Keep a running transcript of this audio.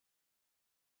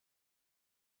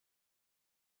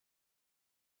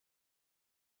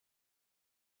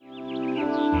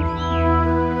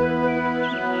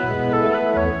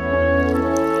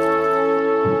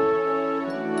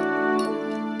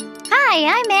Hi,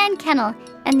 I'm Ann Kennel,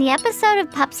 and the episode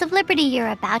of Pups of Liberty you're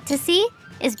about to see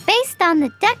is based on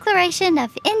the Declaration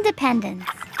of Independence.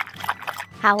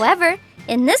 However,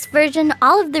 in this version,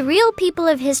 all of the real people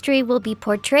of history will be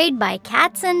portrayed by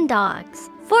cats and dogs.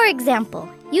 For example,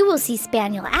 you will see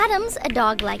Spaniel Adams, a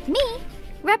dog like me,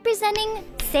 representing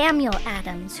Samuel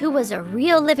Adams, who was a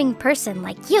real living person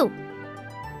like you.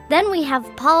 Then we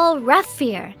have Paul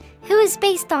Ruffere, who is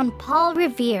based on Paul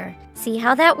Revere. See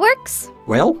how that works?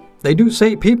 Well, they do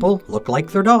say people look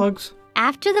like their dogs.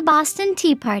 After the Boston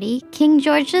Tea Party, King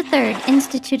George III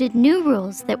instituted new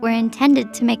rules that were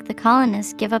intended to make the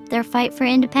colonists give up their fight for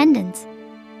independence.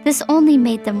 This only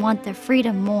made them want their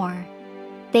freedom more.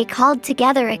 They called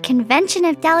together a convention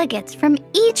of delegates from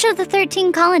each of the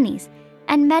 13 colonies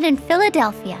and met in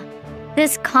Philadelphia.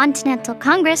 This Continental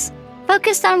Congress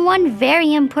focused on one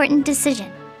very important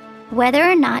decision: whether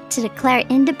or not to declare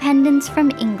independence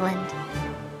from England.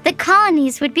 The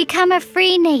colonies would become a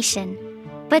free nation,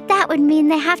 but that would mean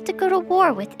they have to go to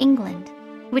war with England,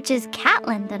 which is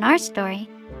Catland in our story.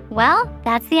 Well,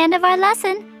 that's the end of our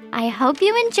lesson. I hope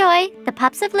you enjoy the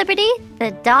Pups of Liberty,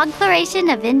 the Dog-claration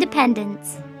of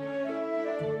Independence.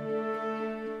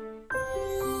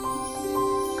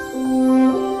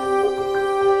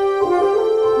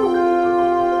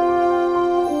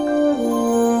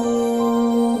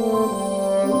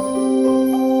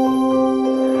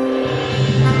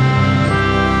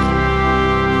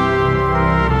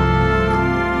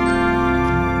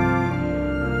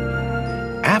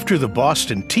 After the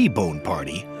Boston T-Bone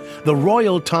Party, the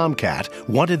Royal TomCat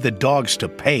wanted the dogs to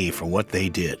pay for what they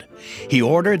did. He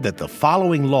ordered that the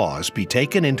following laws be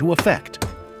taken into effect.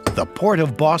 The port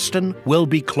of Boston will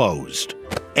be closed.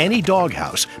 Any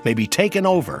doghouse may be taken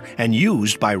over and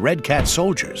used by Red Cat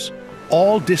soldiers.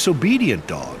 All disobedient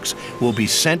dogs will be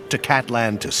sent to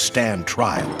Catland to stand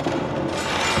trial.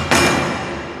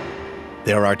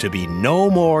 There are to be no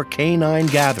more canine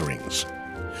gatherings.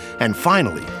 And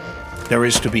finally, there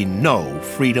is to be no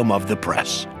freedom of the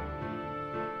press.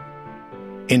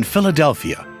 In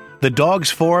Philadelphia, the dogs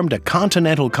formed a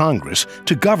Continental Congress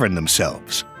to govern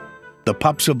themselves. The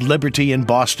Pups of Liberty in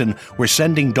Boston were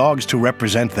sending dogs to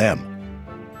represent them.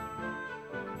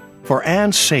 For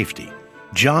Anne's safety,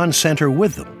 John sent her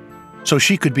with them, so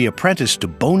she could be apprenticed to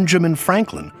Bonejamin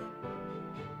Franklin.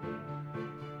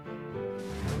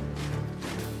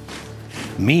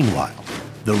 Meanwhile,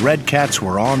 the Red Cats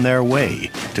were on their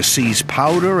way to seize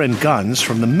powder and guns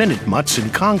from the MinuteMutts in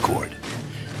Concord.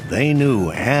 They knew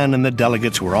Anne and the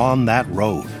delegates were on that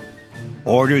road.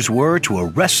 Orders were to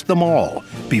arrest them all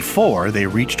before they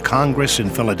reached Congress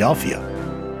in Philadelphia.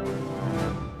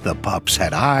 The pups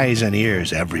had eyes and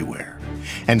ears everywhere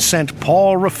and sent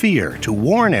Paul Ruffere to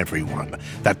warn everyone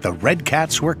that the Red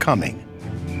Cats were coming.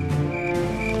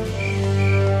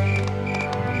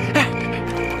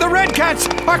 The Red Cats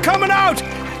are coming out!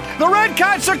 The Red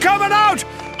Cats are coming out!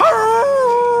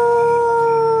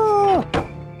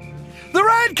 The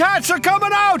Red Cats are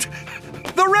coming out!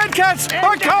 The Red Cats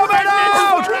are coming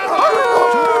out!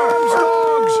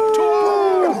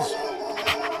 Dogs!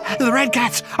 The Red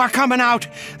Cats are coming out!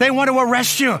 They want to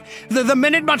arrest you! The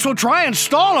MinuteMutts will try and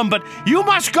stall them, but you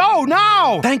must go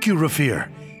now! Thank you, Ruffere.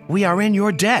 We are in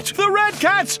your debt. The Red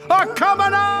Cats are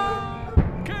coming out!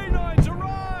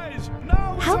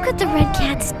 How could the Red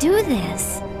Cats do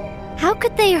this? How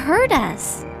could they hurt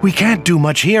us? We can't do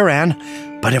much here, Anne,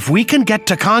 but if we can get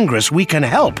to Congress, we can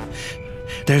help.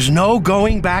 There's no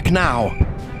going back now.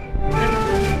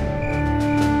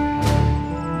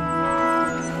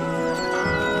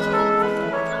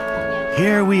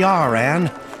 Here we are,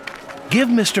 Anne. Give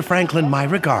Mr. Franklin my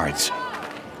regards.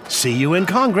 See you in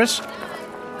Congress.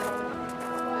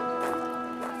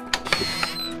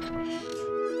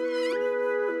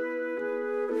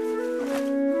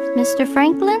 Mr.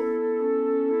 Franklin?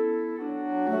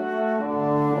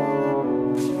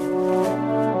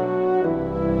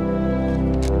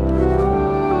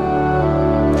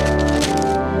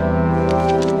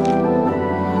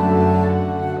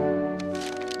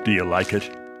 Do you like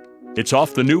it? It's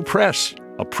off the new press.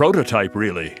 A prototype,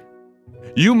 really.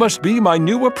 You must be my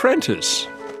new apprentice.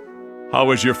 How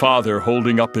is your father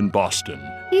holding up in Boston?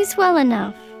 He's well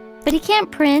enough, but he can't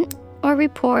print or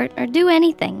report or do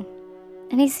anything.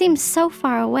 And he seems so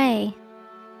far away.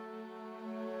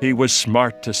 He was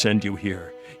smart to send you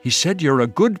here. He said you're a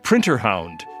good printer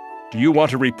hound. Do you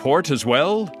want to report as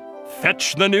well?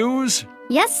 Fetch the news?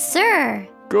 Yes, sir.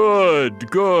 Good,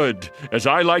 good. As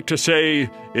I like to say,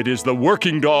 it is the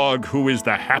working dog who is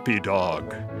the happy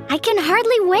dog. I can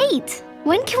hardly wait.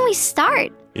 When can we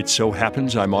start? It so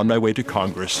happens I'm on my way to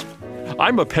Congress.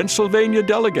 I'm a Pennsylvania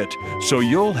delegate, so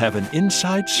you'll have an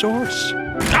inside source.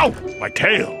 Ow! My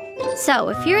tail! So,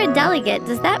 if you're a delegate,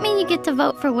 does that mean you get to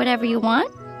vote for whatever you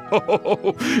want?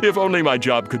 Oh, if only my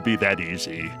job could be that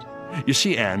easy. You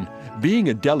see, Anne, being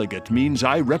a delegate means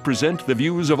I represent the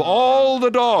views of all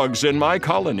the dogs in my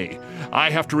colony.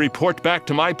 I have to report back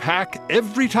to my pack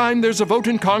every time there's a vote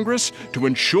in Congress to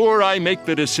ensure I make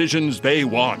the decisions they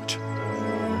want.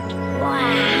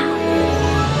 Wow.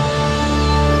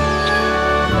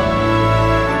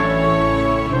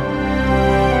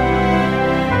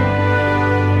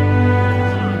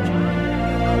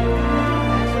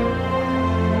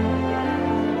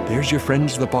 There's your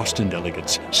friends, the Boston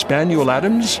delegates, Spaniel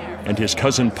Adams and his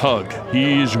cousin Pug.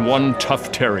 He's one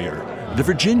tough terrier. The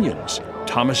Virginians,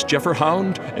 Thomas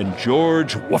Jefferhound and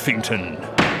George Woofington.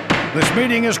 This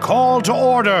meeting is called to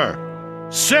order.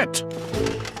 Sit!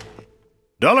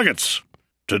 Delegates,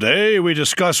 today we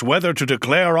discuss whether to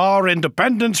declare our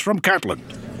independence from Catland.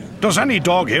 Does any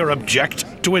dog here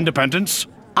object to independence?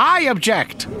 I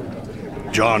object.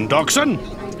 John Dockson,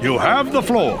 you have the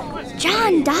floor.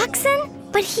 John Dockson?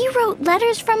 But he wrote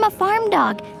letters from a farm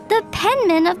dog, the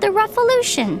penman of the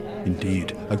Revolution.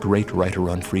 Indeed, a great writer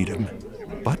on freedom.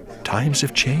 But times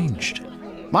have changed.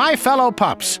 My fellow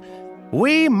pups,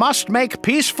 we must make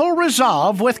peaceful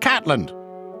resolve with Catland.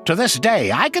 To this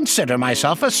day, I consider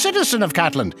myself a citizen of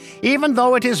Catland, even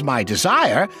though it is my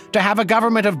desire to have a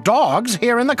government of dogs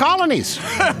here in the colonies.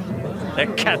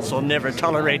 The cats will never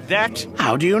tolerate that.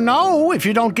 How do you know if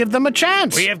you don't give them a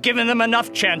chance? We have given them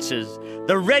enough chances.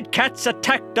 The red cats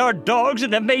attacked our dogs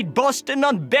and have made Boston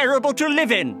unbearable to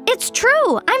live in. It's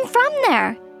true. I'm from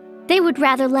there. They would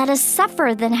rather let us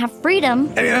suffer than have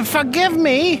freedom. Forgive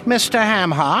me, Mr.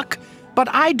 Hamhock, but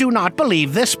I do not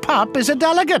believe this pup is a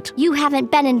delegate. You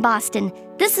haven't been in Boston.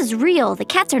 This is real. The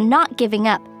cats are not giving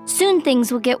up. Soon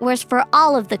things will get worse for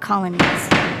all of the colonies.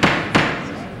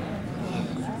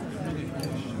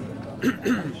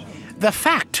 The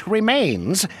fact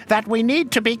remains that we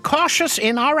need to be cautious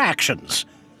in our actions.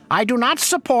 I do not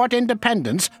support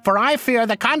independence, for I fear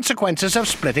the consequences of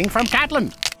splitting from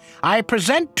Catland. I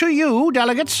present to you,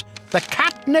 delegates, the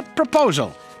catnip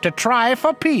proposal to try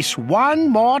for peace one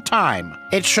more time.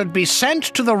 It should be sent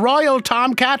to the Royal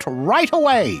TomCat right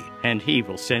away. And he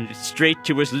will send it straight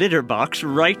to his litter box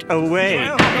right away.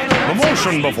 The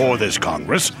motion before this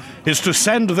Congress is to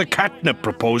send the catnip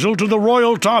proposal to the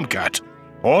Royal TomCat.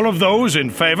 All of those in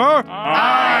favor?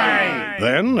 Aye!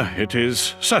 Then it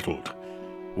is settled.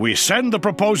 We send the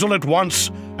proposal at once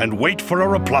and wait for a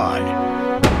reply.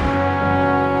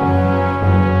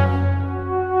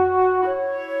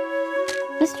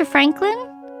 Mr. Franklin,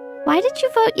 why did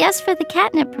you vote yes for the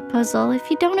catnip proposal if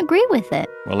you don't agree with it?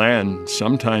 Well, Anne,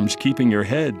 sometimes keeping your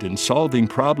head and solving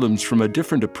problems from a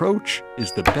different approach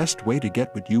is the best way to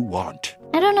get what you want.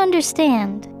 I don't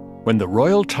understand. When the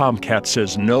Royal TomCat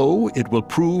says no, it will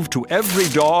prove to every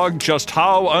dog just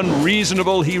how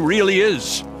unreasonable he really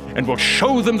is, and will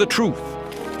show them the truth.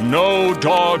 No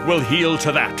dog will yield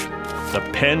to that. The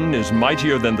pen is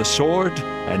mightier than the sword,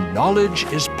 and knowledge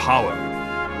is power.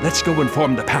 Let's go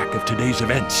inform the pack of today's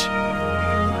events.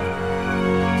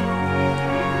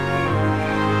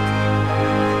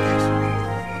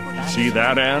 See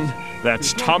that, Anne?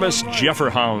 That's Thomas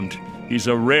Jefferhound. He's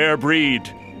a rare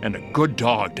breed and a good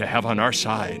dog to have on our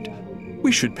side.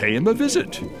 We should pay him a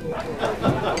visit.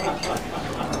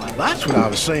 That's what I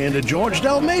was saying to George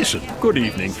Del Mason. Good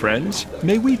evening, friends.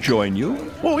 May we join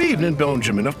you? Oh, evening,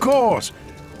 Bonejamin, of course.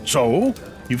 So,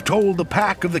 you've told the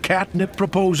pack of the catnip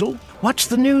proposal? What's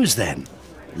the news then?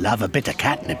 Love a bit of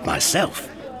catnip myself.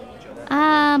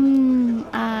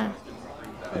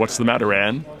 What's the matter,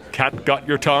 Anne? Cat got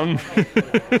your tongue?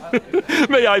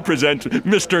 May I present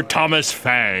Mr. Thomas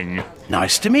Fang?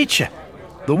 Nice to meet you.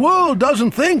 The world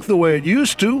doesn't think the way it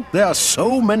used to. There are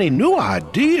so many new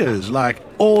ideas, like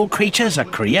all creatures are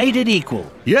created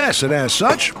equal. Yes, and as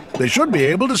such, they should be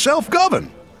able to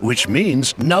self-govern. Which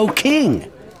means no king.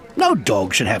 No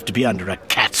dog should have to be under a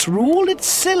cat's rule. It's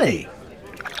silly.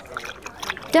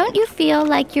 Don't you feel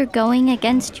like you're going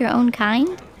against your own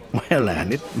kind? Well,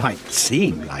 Anne, it might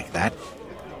seem like that,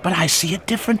 but I see it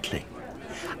differently.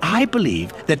 I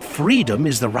believe that freedom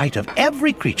is the right of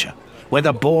every creature,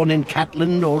 whether born in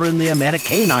Catland or in the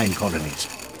Ameri-canine colonies.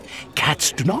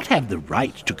 Cats do not have the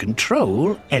right to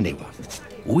control anyone.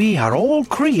 We are all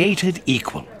created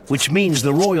equal, which means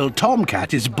the Royal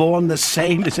TomCat is born the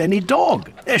same as any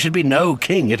dog. There should be no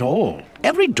king at all.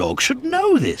 Every dog should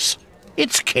know this.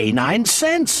 It's canine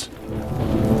sense.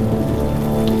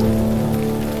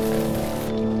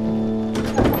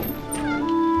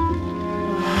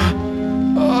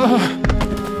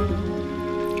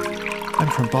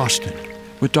 Boston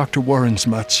with Dr. Warren's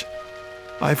mutts.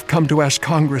 I've come to ask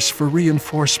Congress for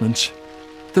reinforcements.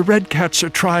 The Red Cats are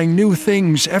trying new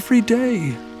things every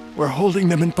day. We're holding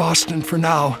them in Boston for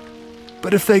now.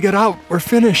 But if they get out, we're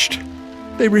finished.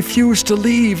 They refuse to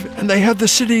leave, and they have the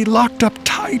city locked up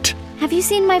tight. Have you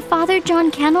seen my father,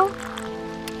 John Kennel?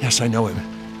 Yes, I know him.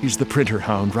 He's the printer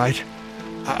hound, right?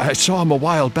 I saw him a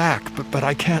while back, but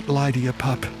I can't lie to you,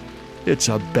 pup. It's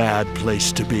a bad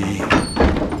place to be.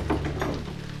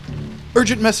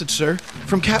 Urgent message, sir,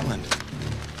 from Catland.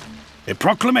 A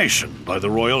proclamation by the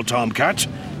Royal TomCat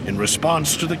in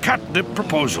response to the catnip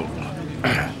proposal.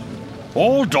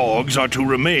 All dogs are to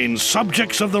remain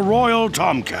subjects of the Royal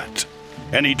TomCat.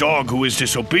 Any dog who is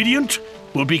disobedient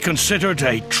will be considered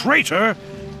a traitor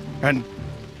and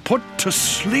put to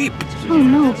sleep. Oh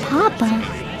no,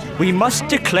 Papa. We must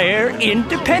declare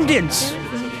independence.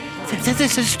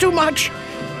 This is too much.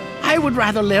 I would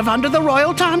rather live under the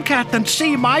Royal TomCat than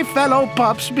see my fellow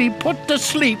pups be put to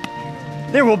sleep.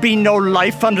 There will be no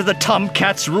life under the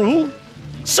TomCat's rule.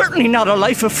 Certainly not a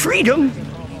life of freedom.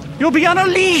 You'll be on a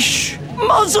leash,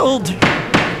 muzzled. You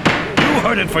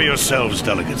heard it for yourselves,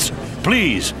 delegates.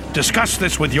 Please discuss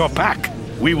this with your pack.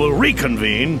 We will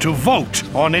reconvene to vote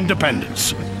on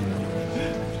independence.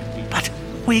 But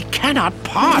we cannot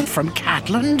part from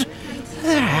Catland.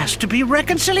 There has to be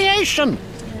reconciliation.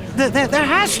 There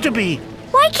has to be.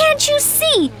 Why can't you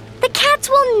see? The cats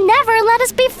will never let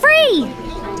us be free.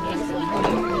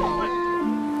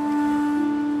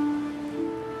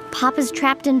 Papa's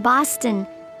trapped in Boston.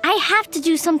 I have to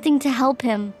do something to help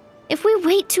him. If we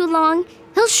wait too long,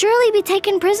 he'll surely be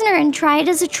taken prisoner and tried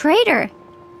as a traitor.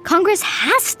 Congress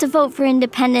has to vote for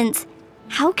independence.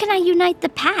 How can I unite the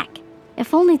pack?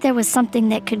 If only there was something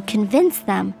that could convince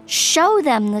them, show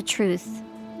them the truth.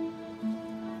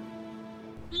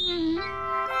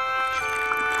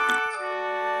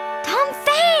 Tom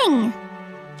Fang!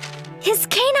 His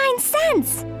canine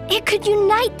sense! It could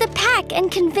unite the pack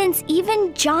and convince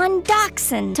even John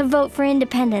Dachshund to vote for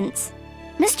independence.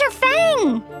 Mr.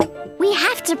 Fang! We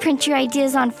have to print your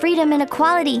ideas on freedom and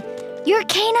equality. Your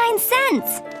canine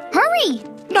sense! Hurry!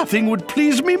 Nothing would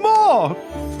please me more.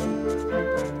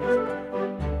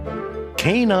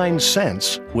 Canine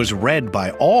Sense was read by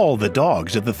all the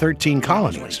dogs of the 13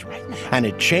 colonies, and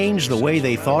it changed the way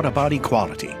they thought about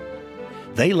equality.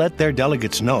 They let their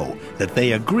delegates know that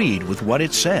they agreed with what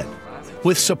it said.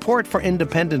 With support for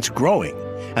independence growing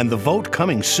and the vote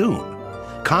coming soon,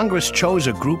 Congress chose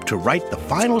a group to write the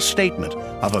final statement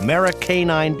of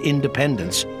Ameri-canine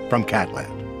independence from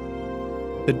Catland.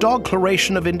 The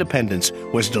Dog-claration of Independence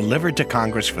was delivered to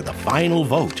Congress for the final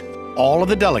vote. All of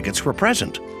the delegates were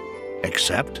present,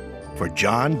 except for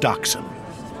John Dachshund.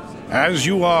 As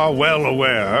you are well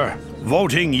aware,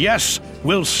 voting yes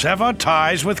will sever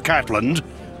ties with Catland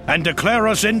and declare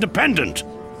us independent,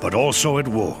 but also at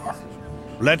war.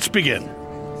 Let's begin.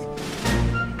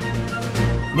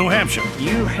 New Hampshire.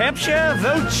 New Hampshire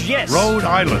votes yes. Rhode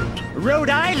Island. Rhode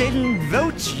Island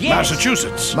votes yes.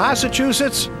 Massachusetts.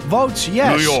 Massachusetts votes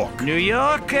yes. New York. New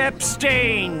York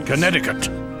abstains. Connecticut.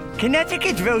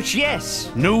 Connecticut votes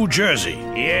yes. New Jersey.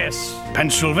 Yes.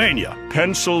 Pennsylvania.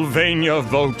 Pennsylvania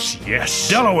votes yes.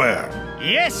 Delaware.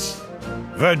 Yes.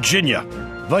 Virginia.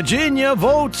 Virginia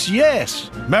votes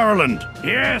yes. Maryland.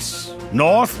 Yes.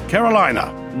 North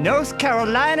Carolina. North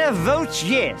Carolina votes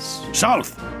yes.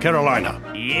 South Carolina.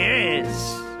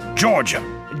 Yes. Georgia.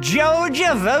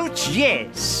 Georgia votes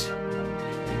yes.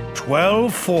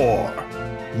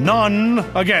 12-4. None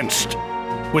against.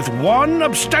 With one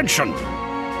abstention.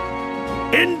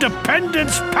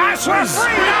 Independence passes! They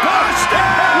can't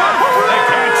stop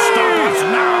us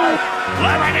now!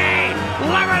 Liberty!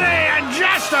 Liberty and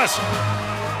justice!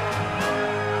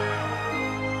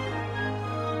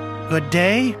 Good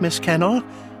day, Miss Kennel.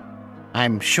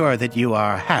 I'm sure that you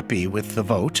are happy with the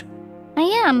vote. I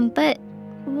am, but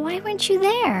why weren't you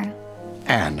there?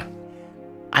 Anne,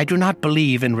 I do not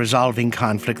believe in resolving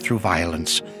conflict through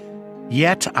violence.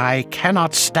 Yet I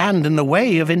cannot stand in the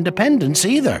way of independence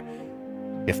either,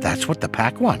 if that's what the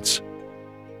pack wants.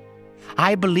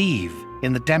 I believe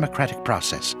in the democratic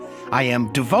process. I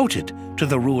am devoted to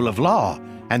the rule of law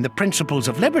and the principles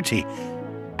of liberty.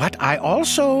 But I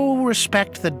also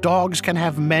respect that dogs can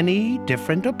have many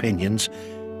different opinions,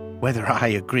 whether I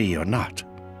agree or not.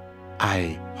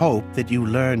 I hope that you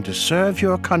learn to serve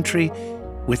your country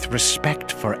with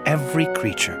respect for every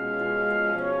creature.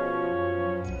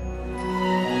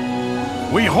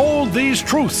 We hold these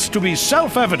truths to be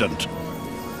self-evident,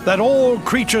 that all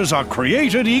creatures are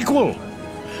created equal,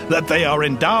 that they are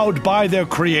endowed by their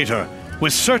Creator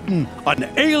with certain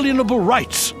unalienable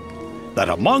rights, that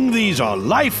among these are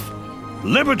life,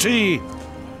 liberty,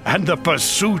 and the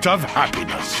pursuit of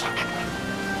happiness.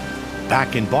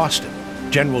 Back in Boston,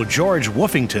 General George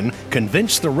Woofington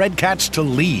convinced the Redcats to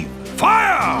leave.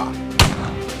 Fire!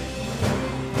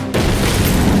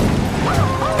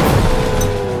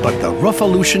 But the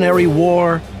Revolutionary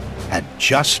War had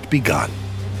just begun.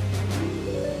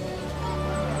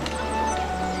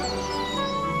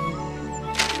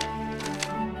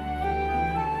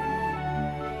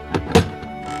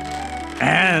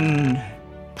 And...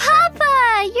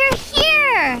 Papa, you're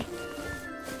here!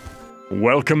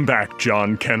 Welcome back,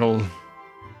 John Kennel.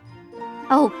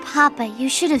 Oh, Papa, you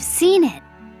should have seen it.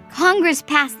 Congress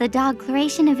passed the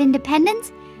Dog-claration of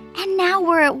Independence, and now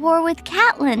we're at war with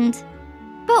Catland.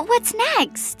 But what's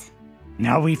next?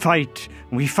 now we fight.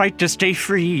 We fight to stay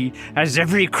free, as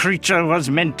every creature was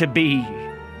meant to be.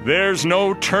 There's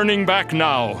no turning back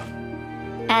now.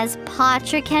 As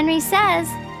Pawtrick Henry says,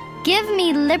 give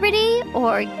me liberty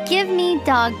or give me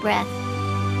dog breath.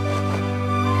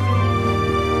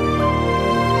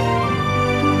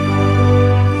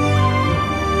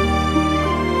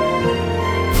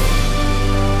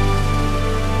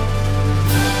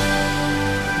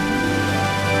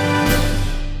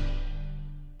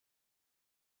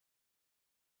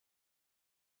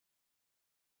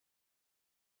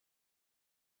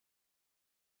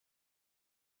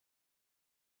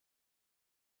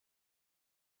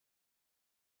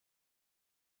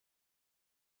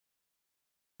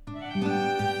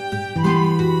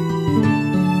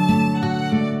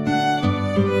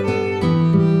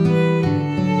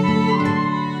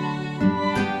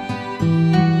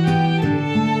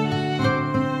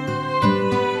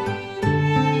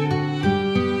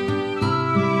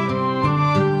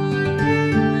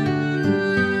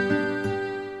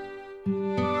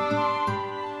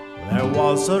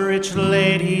 A rich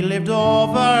lady lived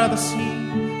over the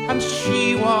sea, and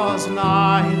she was an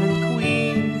island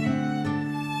queen.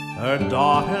 Her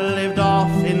daughter lived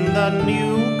off in the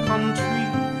new country,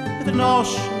 with an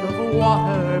ocean of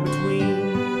water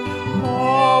between.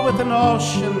 Oh, with an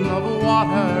ocean of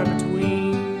water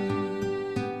between.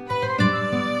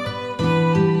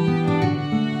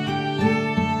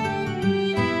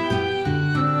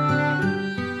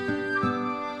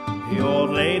 The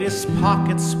old lady's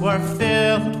pockets were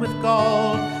filled with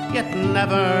gold, yet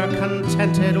never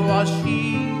contented was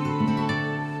she.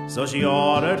 So she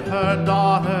ordered her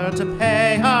daughter to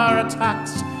pay her a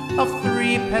tax of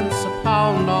 3 pence a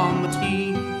pound on the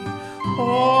tea.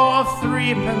 Oh, of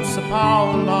 3 pence a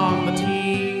pound on the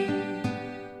tea.